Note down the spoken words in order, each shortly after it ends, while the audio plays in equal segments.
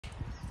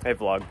Hey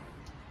vlog.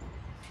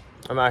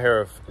 I'm out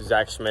here with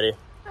Zach Schmitty.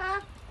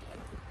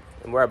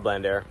 And we're at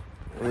Blandair.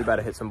 And we about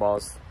to hit some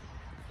balls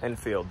in the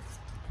field.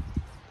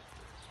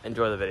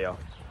 Enjoy the video.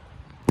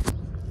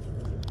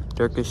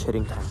 Turkish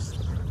hitting test.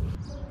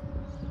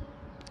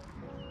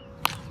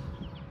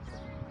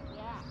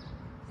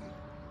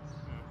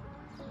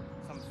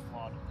 Something's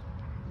flawed.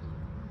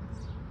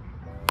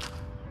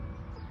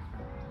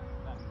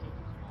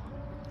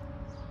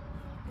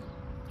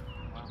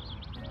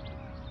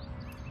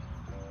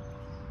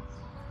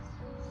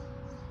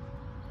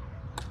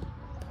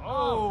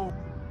 Oh!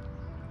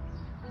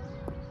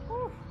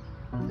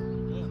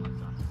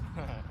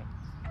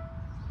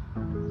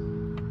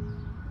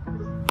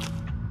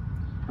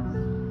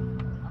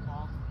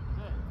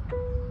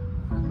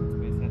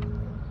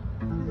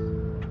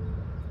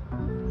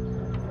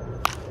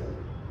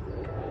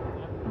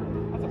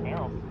 That's a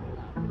barrel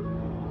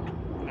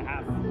and a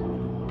half.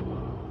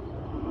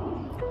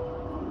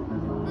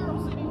 Barrel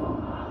City.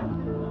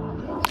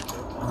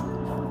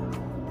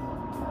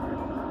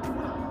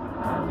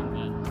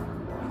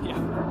 Yeah.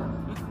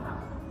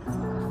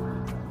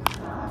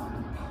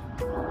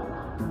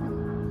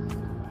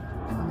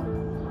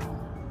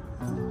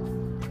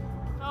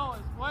 No,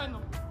 es bueno.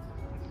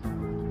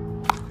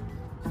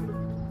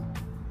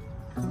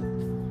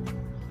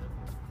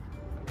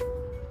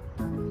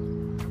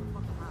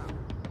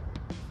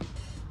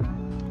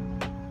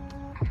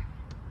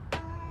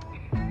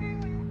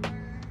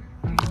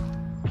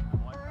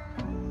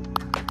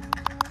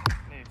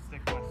 Need to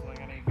stick my swing.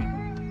 I need to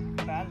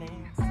get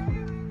balance.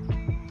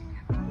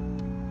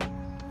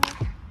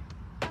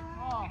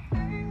 Oh.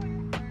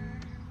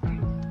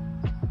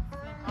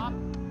 Step up.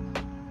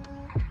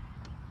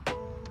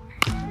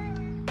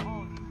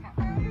 Oh,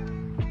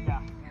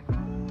 yeah.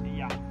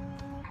 Yeah.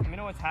 Let me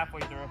know it's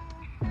halfway through.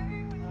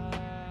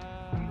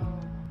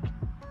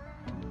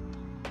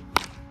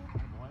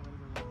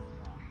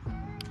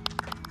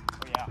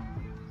 Oh yeah.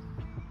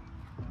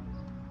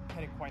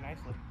 Hit it quite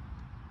nicely.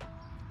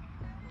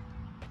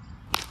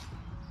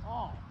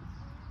 Oh,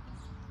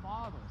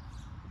 father.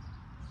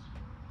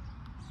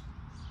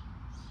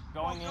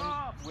 Going in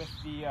with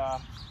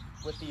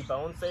the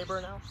bone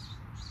saber now.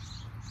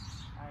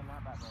 I am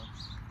not that bone.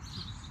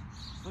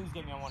 Please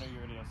get me on one of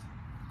your videos.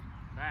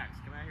 Max,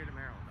 come out here to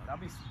Maryland. That'll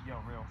be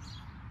real.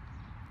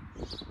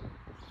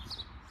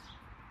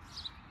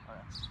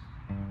 Okay.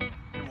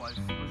 It was.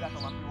 Was that the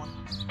lucky one?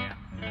 Yeah.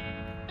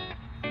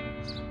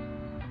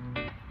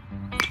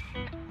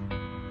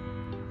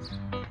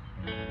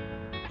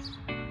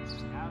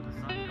 Now the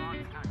sun's gone,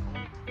 it's kind of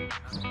cold.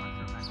 That's why I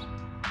shut back on.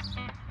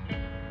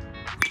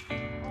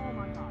 Oh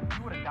my god.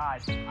 You would have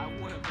died. I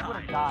would have died. You would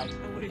have died. It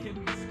would have hit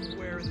me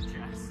square in the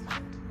chest.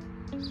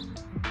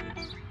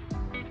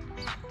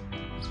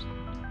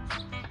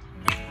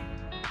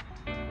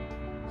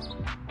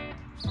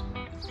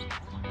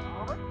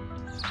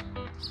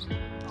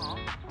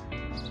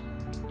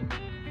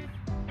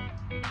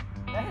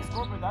 That hit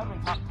Scorpion, that would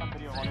have been top 10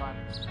 video of all time.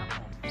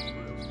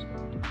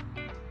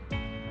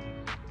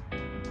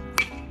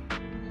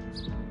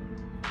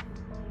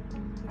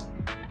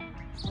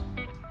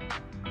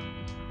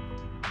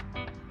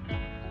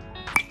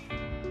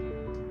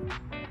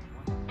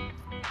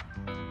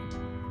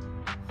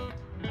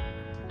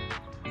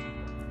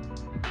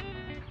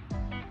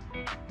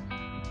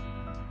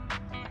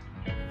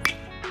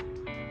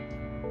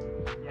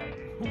 Yeah,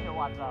 you know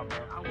what's up, bro.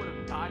 I would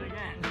have died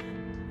again.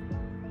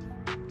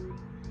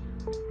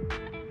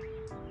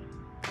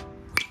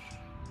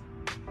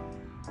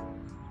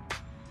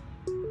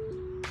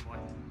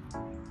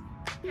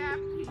 Yeah,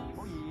 please.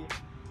 Oh yeah.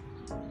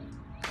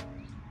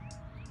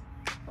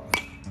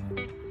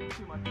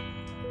 Too much.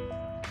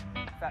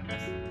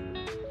 Fatness.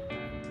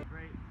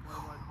 Great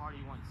Playboy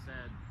Cardi once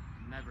said,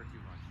 never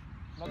too much.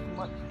 Not too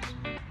much.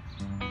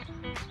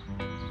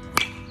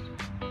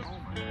 Oh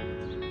my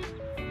god.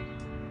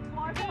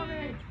 Fly for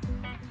me!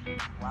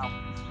 Wow.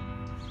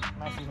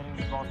 Nicely hitting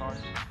these balls hard.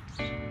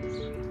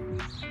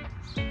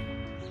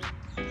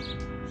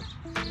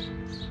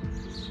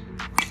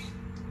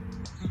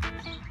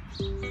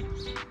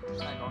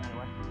 Not going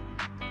anywhere.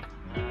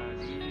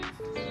 These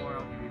four,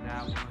 I'll give you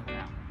that one and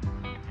that one.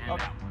 And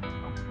Okay. that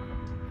one.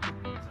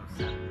 So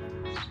 7.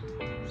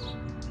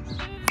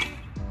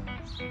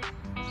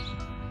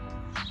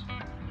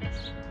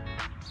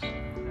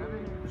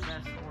 Seven is the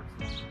best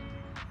sportsman.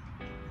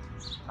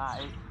 Nah,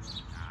 8.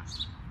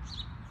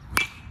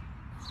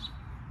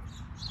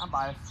 I'm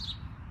biased.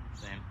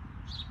 Same.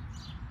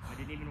 I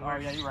didn't even wear. Oh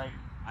yeah, you're right.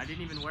 I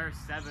didn't even wear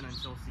 7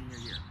 until senior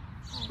year.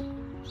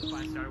 That's why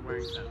I started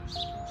wearing 7.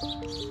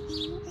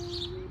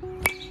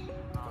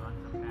 Oh,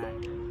 that's a bad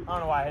hit. I don't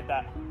know why I hit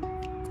that.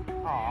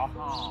 Aw. Oh.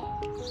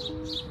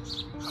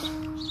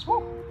 Woo.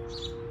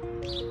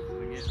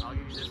 I'll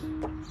give you this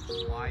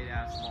wide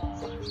ass ball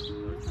and those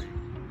three.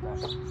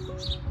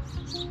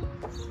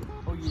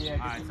 Oh yeah.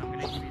 Alright, so I'm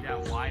gonna give you that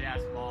wide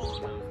ass ball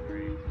and those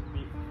three.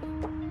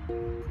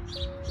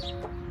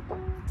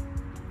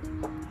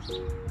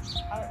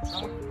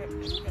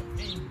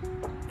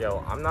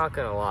 Yo, I'm not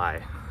gonna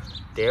lie.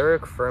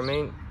 Derek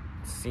Furman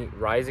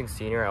rising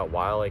senior at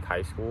Wild Lake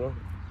High School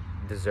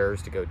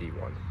deserves to go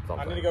D1.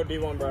 I need to go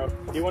D1, bro.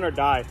 D1 or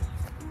die.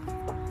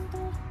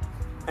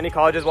 Any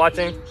colleges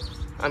watching?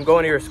 I'm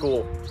going to your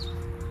school.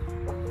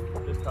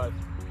 Just cause.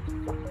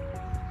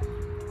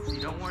 See,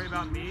 don't worry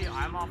about me.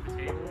 I'm off the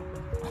table.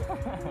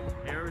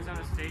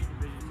 Arizona State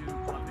Division II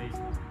club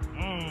baseball.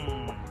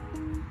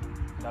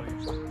 W.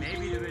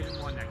 Maybe Division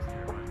I next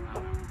year, but I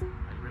don't know.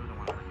 I really don't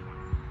want to play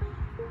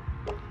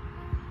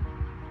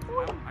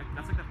D1.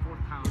 That's like the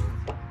 4th time.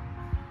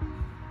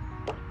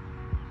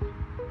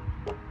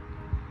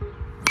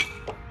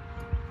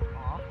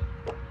 Aw.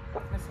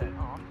 Miss it.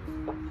 Aw.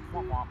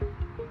 Womp womp.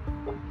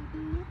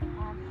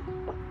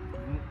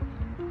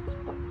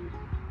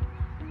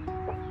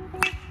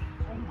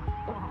 Oh my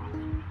god.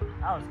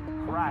 That was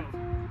cracked.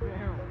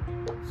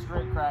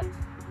 Straight cracked.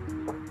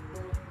 I'm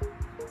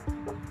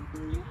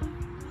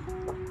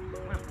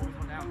gonna pull this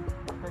one down.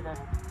 Okay.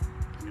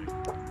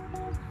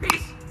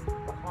 Peace!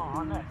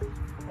 Oh, next.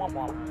 Womp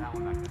womp. That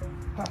one back there.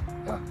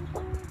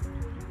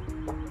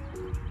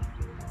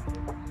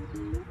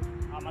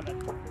 Oh, my bad.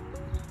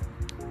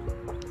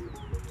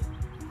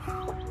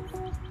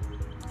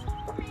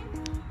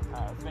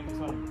 Let's make this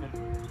one a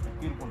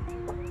good one.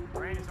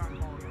 Rain is starting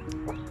to fall again.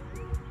 I'm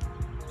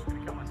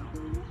gonna kill myself.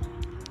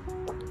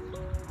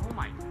 Oh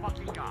my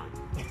fucking god.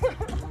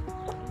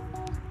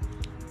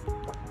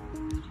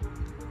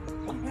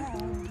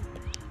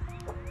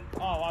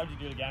 Oh, why would you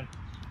do it again?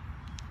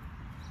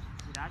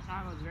 See, that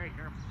time I was very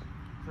careful.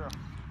 Sure.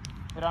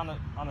 Hit on the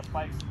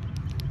spikes.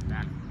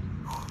 Back.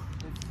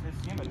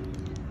 It's gimmick.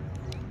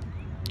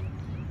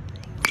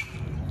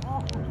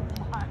 Oh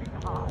my